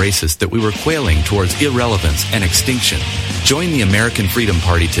called racist that we were quailing towards irrelevance and extinction. Join the American Freedom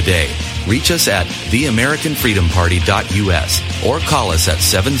Party today. Reach us at theamericanfreedomparty.us or call us at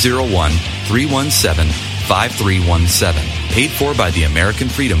 701-317-5317. Paid for by the American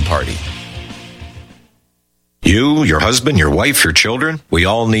Freedom Party. You, your husband, your wife, your children, we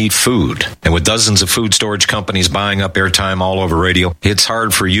all need food. And with dozens of food storage companies buying up airtime all over radio, it's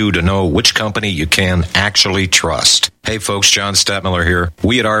hard for you to know which company you can actually trust. Hey folks, John Statmiller here.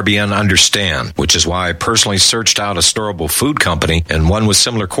 We at RBN understand, which is why I personally searched out a storable food company and one with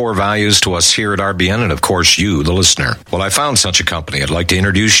similar core values to us here at RBN and of course you, the listener. Well, I found such a company. I'd like to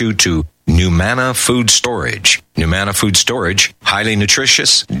introduce you to Numana Food Storage. Numana Food Storage, highly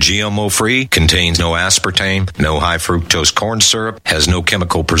nutritious, GMO-free, contains no aspartame, no high fructose corn syrup, has no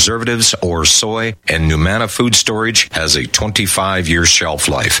chemical preservatives or soy, and Numana Food Storage has a 25-year shelf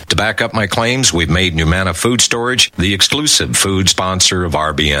life. To back up my claims, we've made Numana Food Storage the exclusive food sponsor of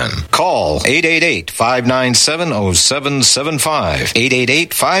RBN. Call 888-597-0775,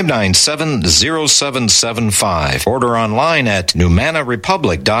 888-597-0775. Order online at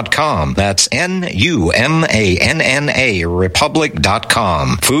NumanaRepublic.com. That's NUMANNA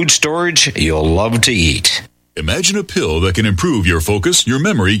Republic.com. Food storage you'll love to eat. Imagine a pill that can improve your focus, your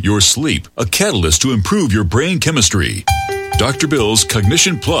memory, your sleep. A catalyst to improve your brain chemistry. Dr. Bill's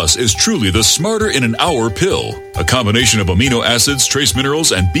Cognition Plus is truly the smarter in an hour pill. A combination of amino acids, trace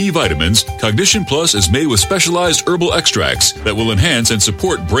minerals, and B vitamins, Cognition Plus is made with specialized herbal extracts that will enhance and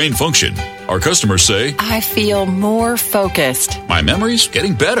support brain function. Our customers say, I feel more focused. My memory's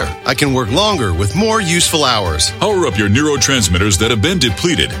getting better. I can work longer with more useful hours. Power up your neurotransmitters that have been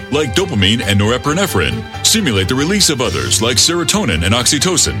depleted, like dopamine and norepinephrine. Stimulate the release of others, like serotonin and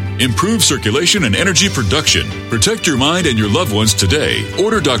oxytocin. Improve circulation and energy production. Protect your mind and your loved ones today.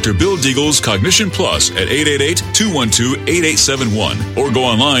 Order Dr. Bill Deagle's Cognition Plus at 888-212-8871 or go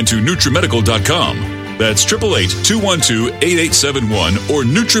online to Nutrimedical.com. That's 888-212-8871 or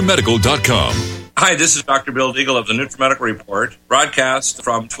Nutrimedical.com. Hi, this is Dr. Bill Deagle of the Nutrimedical Report, broadcast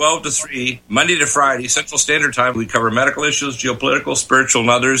from 12 to 3, Monday to Friday, Central Standard Time. We cover medical issues, geopolitical, spiritual, and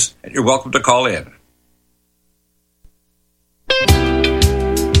others, and you're welcome to call in.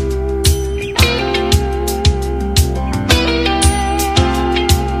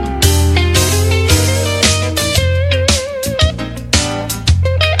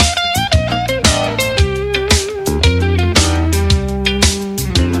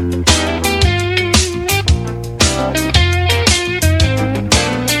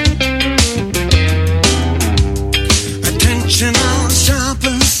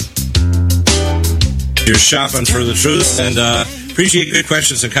 You're shopping for the truth, and appreciate good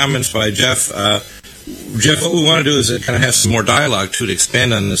questions and comments by Jeff. Jeff, what we want to do is kind of have some more dialogue to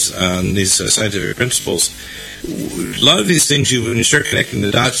expand on this, on these scientific principles. A lot of these things, when you start connecting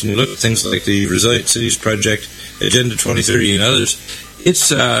the dots and you look at things like the Resilient Cities Project, Agenda 2030, and others, it's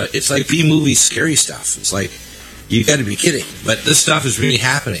like B-movie scary stuff. It's like, you got to be kidding. But this stuff is really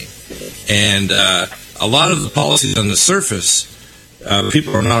happening. And a lot of the policies on the surface,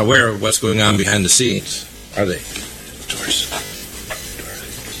 people are not aware of what's going on behind the scenes, are they?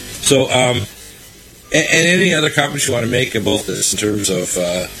 So, and any other comments you want to make about this in terms of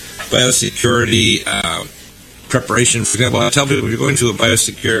biosecurity, preparation? For example, I tell people, if you're going to a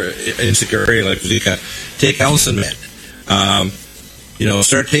insecure area like ZIKA, take Allison Med.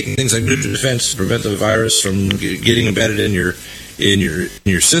 Start taking things like nutrient defense to prevent the virus from getting embedded in your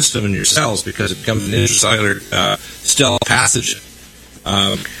system and your cells, because it becomes an intracellular sterile pathogen.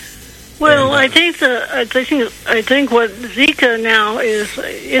 I think what Zika now is,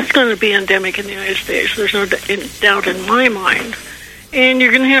 it's going to be endemic in the United States. There's no doubt in my mind. And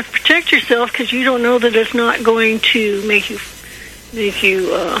you're going to have to protect yourself, because you don't know that it's not going to make you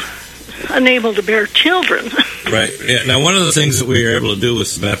unable to bear children. Right. Yeah. Now, one of the things that we were able to do with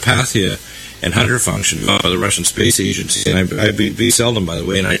metapathia and hunter function by the Russian Space Agency, and I sell them, by the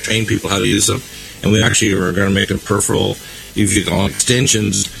way, and I train people how to use them, and we actually are going to make them peripheral, if you call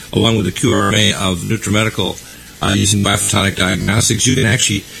extensions, along with the QRMA of Nutrimedical, using biophotonic diagnostics. You can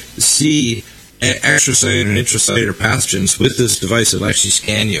actually see extracellular and intracellular pathogens with this device. It'll actually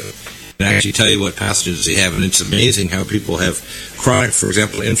scan you and actually tell you what pathogens you have. And it's amazing how people have chronic, for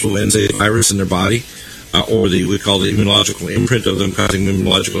example, influenza virus in their body, or we call the immunological imprint of them causing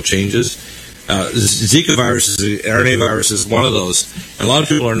immunological changes. Zika virus, RNA virus, is one of those. And a lot of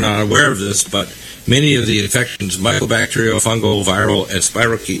people are not aware of this, but many of the infections, mycobacterial, fungal, viral, and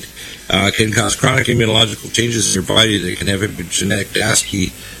spirochete, can cause chronic immunological changes in your body that can have epigenetic,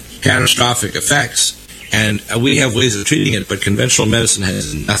 catastrophic effects. And we have ways of treating it, but conventional medicine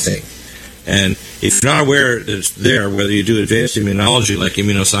has nothing. And if you're not aware that it's there, whether you do advanced immunology like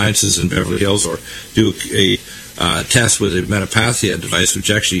Immunosciences in Beverly Hills, or do a test with a metapathia device, which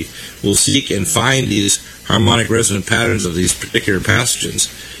actually will seek and find these harmonic resonant patterns of these particular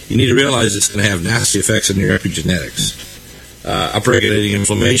pathogens, you need to realize it's going to have nasty effects on your epigenetics. Upregulating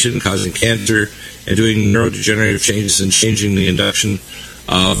inflammation, causing cancer, and doing neurodegenerative changes and changing the induction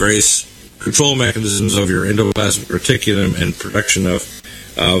of various control mechanisms of your endoplasmic reticulum and production of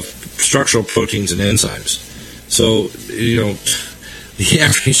structural proteins and enzymes. So, the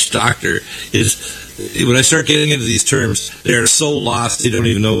average doctor is, when I start getting into these terms, they're so lost they don't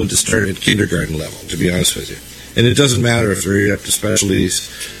even know when to start at kindergarten level, to be honest with you. And it doesn't matter if they're up to specialties.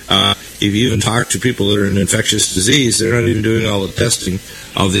 If you even talk to people that are in infectious disease, they're not even doing all the testing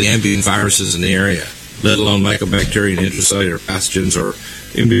of the ambient viruses in the area, let alone mycobacterial and intracellular pathogens or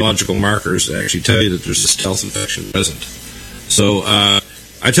immunological markers that actually tell you that there's a stealth infection present. So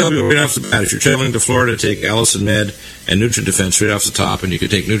I tell people right off the bat, if you're traveling to Florida, take Allison Med and NutriDefense right off the top, and you can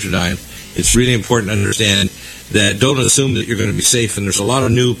take Nutridyne. It's really important to understand that don't assume that you're going to be safe, and there's a lot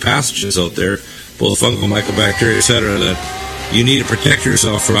of new pathogens out there, both fungal, mycobacteria, etc., that you need to protect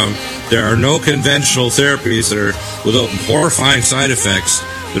yourself from. There are no conventional therapies that are without horrifying side effects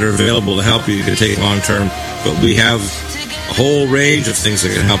that are available to help you. You can take long-term, but we have a whole range of things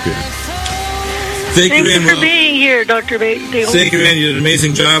that can help you. Thank you for being here, Dr. DEAGLE. Thank you, Ann. You did an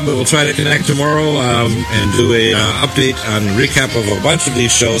amazing job. We'll try to connect tomorrow and do a update on recap of a bunch of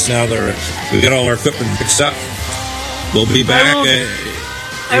these shows now that we got all our equipment fixed up. We'll be back.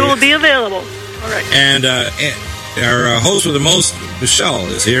 I will be available. All right. And our host with the most, Michelle,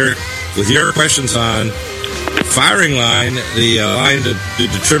 is here with your questions on Firing Line, the line to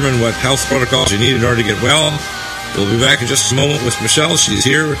determine what health protocols you need in order to get well. We'll be back in just a moment with Michelle. She's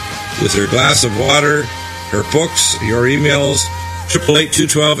here with her glass of water, her books, your emails.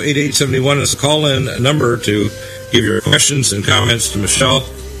 888-212-8871 is the call-in number to give your questions and comments to Michelle.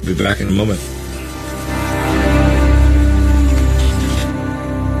 We'll be back in a moment.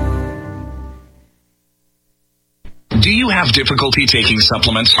 Do you have difficulty taking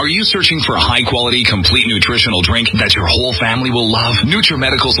supplements? Are you searching for a high-quality, complete nutritional drink that your whole family will love?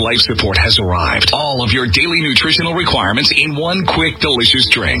 Nutrimedical's Life Support has arrived. All of your daily nutritional requirements in one quick, delicious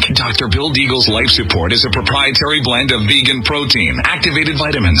drink. Dr. Bill Deagle's Life Support is a proprietary blend of vegan protein, activated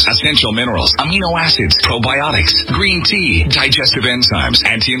vitamins, essential minerals, amino acids, probiotics, green tea, digestive enzymes,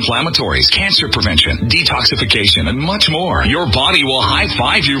 anti-inflammatories, cancer prevention, detoxification, and much more. Your body will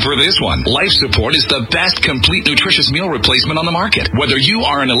high-five you for this one. Life Support is the best complete nutritious meal replacement on the market. Whether you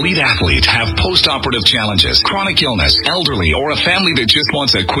are an elite athlete, have post-operative challenges, chronic illness, elderly, or a family that just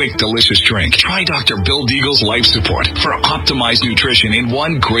wants a quick, delicious drink, try Dr. Bill Deagle's Life Support for optimized nutrition in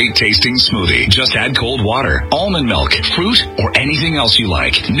one great tasting smoothie. Just add cold water, almond milk, fruit, or anything else you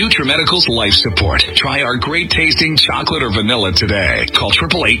like. Nutrimedical's Life Support. Try our great tasting chocolate or vanilla today. Call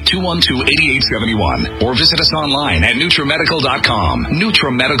 888-212-8871 or visit us online at Nutrimedical.com.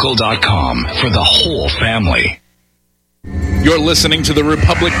 Nutrimedical.com for the whole family. You're listening to the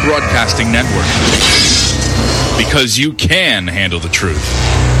Republic Broadcasting Network, because you can handle the truth.